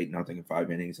 USF 8-0 in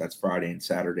 5 innings. That's Friday and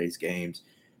Saturday's games.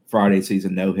 Friday sees a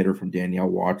no-hitter from Danielle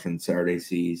Watson. Saturday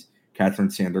sees Catherine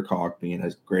Sandercock being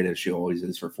as great as she always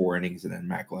is for 4 innings, and then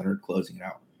Mac Leonard closing it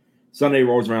out. Sunday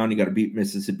rolls around. You got to beat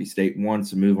Mississippi State once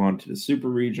to move on to the Super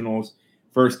Regionals.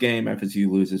 First game, FSU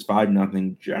loses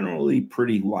 5-0. Generally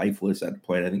pretty lifeless at the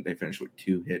plate. I think they finished with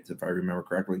 2 hits, if I remember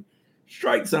correctly.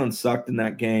 Strike zone sucked in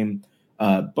that game.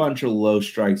 A bunch of low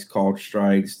strikes called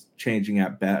strikes, changing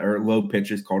at bat, or low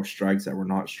pitches called strikes that were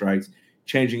not strikes,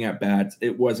 changing at bats.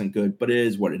 It wasn't good, but it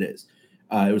is what it is.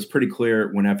 It was pretty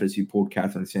clear when FSU pulled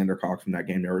Catherine Sandercock from that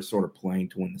game, they were sort of playing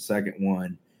to win the second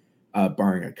one,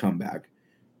 barring a comeback.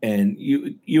 And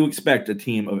you expect a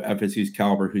team of FSU's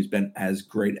caliber, who's been as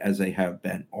great as they have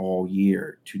been all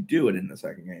year, to do it in the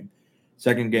second game.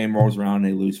 Second game rolls around,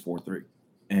 they lose 4-3.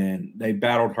 And they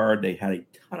battled hard. They had a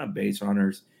ton of base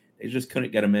runners. They just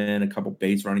couldn't get them in. A couple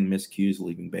base running miscues,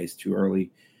 leaving base too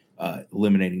early,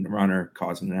 eliminating the runner,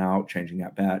 causing an out, changing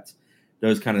at bats.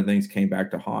 Those kind of things came back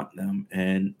to haunt them,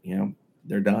 and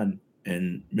they're done.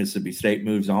 And Mississippi State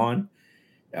moves on.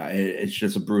 It's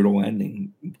just a brutal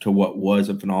ending to what was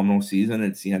a phenomenal season.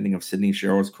 It's the ending of Sydney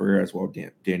Sherrill's career as well,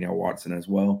 Danielle Watson as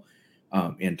well,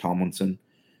 and Tomlinson.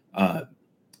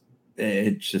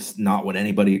 It's just not what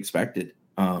anybody expected.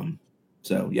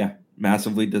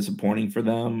 Massively disappointing for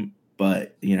them.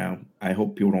 But, I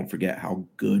hope people don't forget how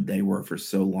good they were for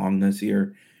so long this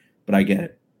year. But I get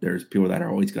it. There's people that are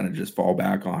always going to just fall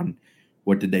back on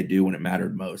what did they do when it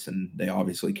mattered most. And they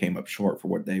obviously came up short for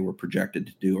what they were projected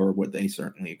to do, or what they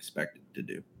certainly expected to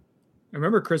do. I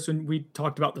remember, Chris, when we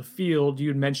talked about the field, you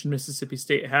had mentioned Mississippi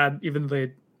State had, even though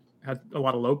they had a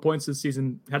lot of low points this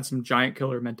season, had some giant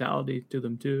killer mentality to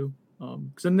them too.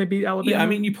 Because then they beat Alabama. Yeah, I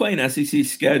mean, you play an SEC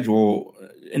schedule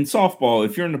in softball.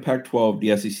 If you're in the Pac-12,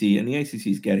 the SEC, and the ACC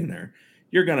is getting there,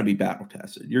 you're going to be battle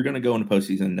tested. You're going to go into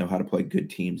postseason and know how to play good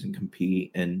teams and compete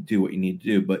and do what you need to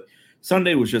do. But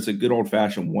Sunday was just a good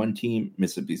old-fashioned one team.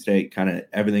 Mississippi State, kind of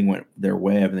everything went their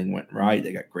way. Everything went right.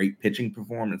 They got great pitching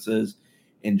performances.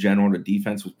 In general, the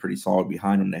defense was pretty solid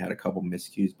behind them. They had a couple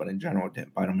miscues, but in general, it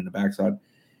didn't bite them in the backside.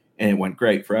 And it went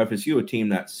great for FSU, a team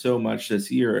that so much this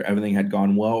year, everything had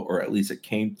gone well, or at least it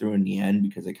came through in the end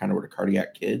because they kind of were the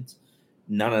cardiac kids.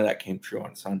 None of that came true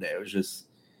on Sunday. It was just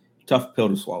a tough pill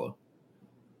to swallow.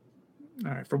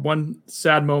 All right. From one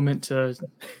sad moment to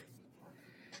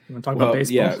You want to talk about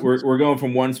baseball? Yeah, we're going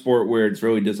from one sport where it's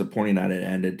really disappointing that it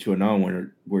ended to another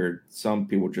one where some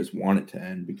people just want it to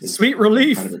end because sweet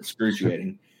relief, kind of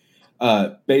excruciating.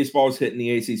 Baseball's hitting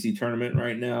the ACC tournament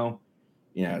right now.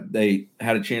 Yeah, they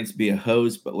had a chance to be a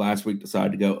host, but last week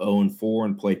decided to go 0-4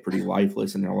 and play pretty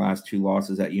lifeless in their last two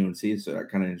losses at UNC. So that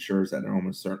kind of ensures that they're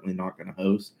almost certainly not going to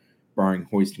host, barring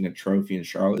hoisting a trophy in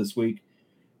Charlotte this week.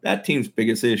 That team's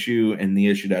biggest issue, and the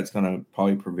issue that's going to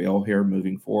probably prevail here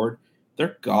moving forward,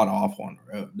 they're god awful on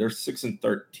the road. They're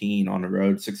 6-13 on the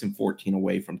road, 6-14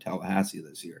 away from Tallahassee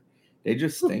this year. They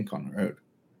just stink on the road.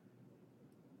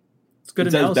 It's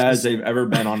as bad as they've ever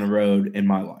been on the road in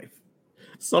my life.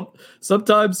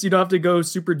 Sometimes you don't have to go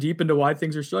super deep into why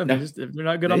things are struggling. If they're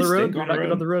not good on the road, they're not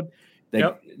good on the road.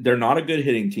 They're not a good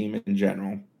hitting team in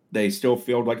general. They still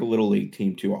field like a little league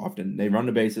team too often. They run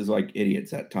the bases like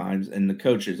idiots at times, and the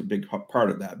coach is a big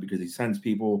part of that because he sends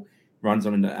people, runs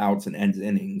them into outs and ends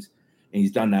innings, and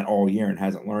he's done that all year and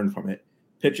hasn't learned from it.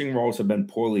 Pitching roles have been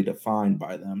poorly defined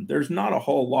by them. There's not a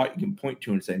whole lot you can point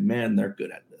to and say, man, they're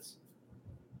good at this.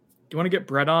 Do you want to get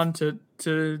Brett on to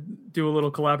do a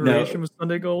little collaboration with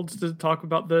Sunday Golds to talk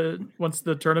about once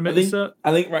the tournament is set?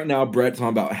 I think right now Brett's on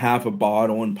about half a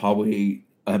bottle and probably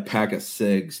a pack of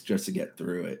cigs just to get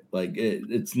through it. Like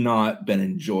it's not been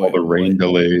enjoyable. All the rain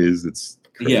delays, it's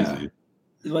crazy. Yeah.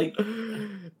 Like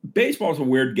baseball's a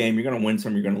weird game. You're gonna win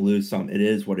some, you're gonna lose some. It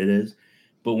is what it is.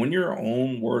 But when you're your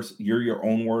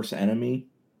own worst enemy,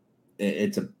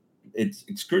 it's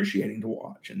excruciating to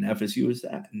watch. And FSU is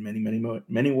that in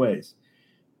many ways.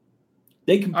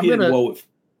 They competed well with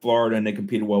Florida and they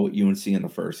competed well with UNC in the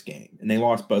first game. And they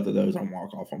lost both of those on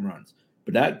walk-off home runs.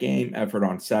 But that game effort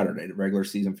on Saturday, the regular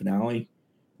season finale,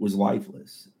 was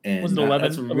lifeless. And was it 11?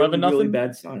 That's a really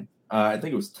bad sign. I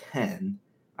think it was 10.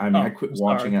 I mean, I quit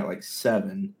watching at like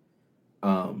 7.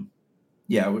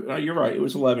 Yeah, you're right. It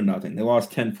was 11-0. They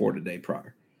lost 10-4 today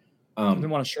prior. They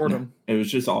want to short them. It was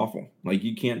just awful. Like,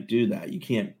 you can't do that. You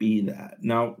can't be that.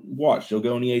 Now, watch. They'll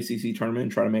go in the ACC tournament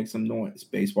and try to make some noise.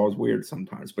 Baseball is weird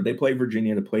sometimes. But they play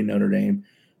Virginia, they play Notre Dame.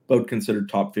 Both considered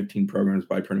top 15 programs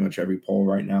by pretty much every poll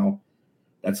right now.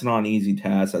 That's not an easy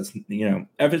task.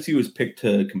 FSU was picked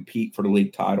to compete for the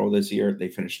league title this year. They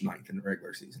finished 9th in the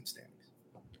regular season standings.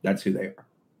 That's who they are.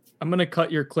 I'm going to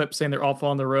cut your clip saying they're awful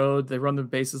on the road. They run the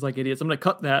bases like idiots. I'm going to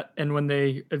cut that. And when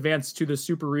they advance to the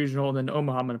super regional and then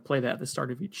Omaha, I'm going to play that at the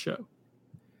start of each show.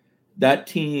 That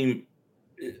team,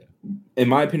 in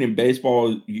my opinion,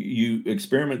 baseball, you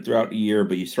experiment throughout the year,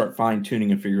 but you start fine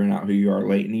tuning and figuring out who you are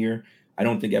late in the year. I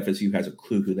don't think FSU has a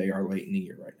clue who they are late in the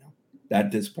year right now. That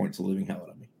disappoints the living hell out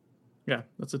of me. Yeah,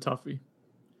 that's a toughie.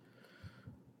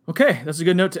 Okay, that's a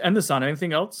good note to end this on.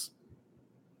 Anything else?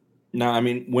 No, I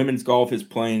mean, women's golf is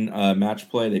playing match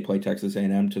play. They play Texas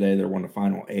A&M today. They're one of the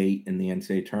final 8 in the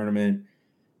NCAA tournament.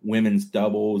 Women's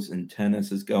doubles and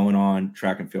tennis is going on.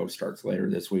 Track and field starts later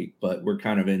this week. But we're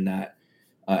kind of in that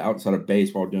outside of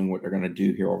baseball doing what they're going to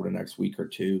do here over the next week or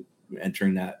two,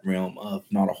 entering that realm of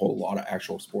not a whole lot of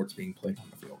actual sports being played on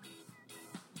the field.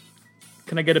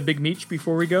 Can I get a big meech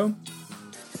before we go?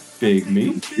 Big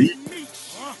meech?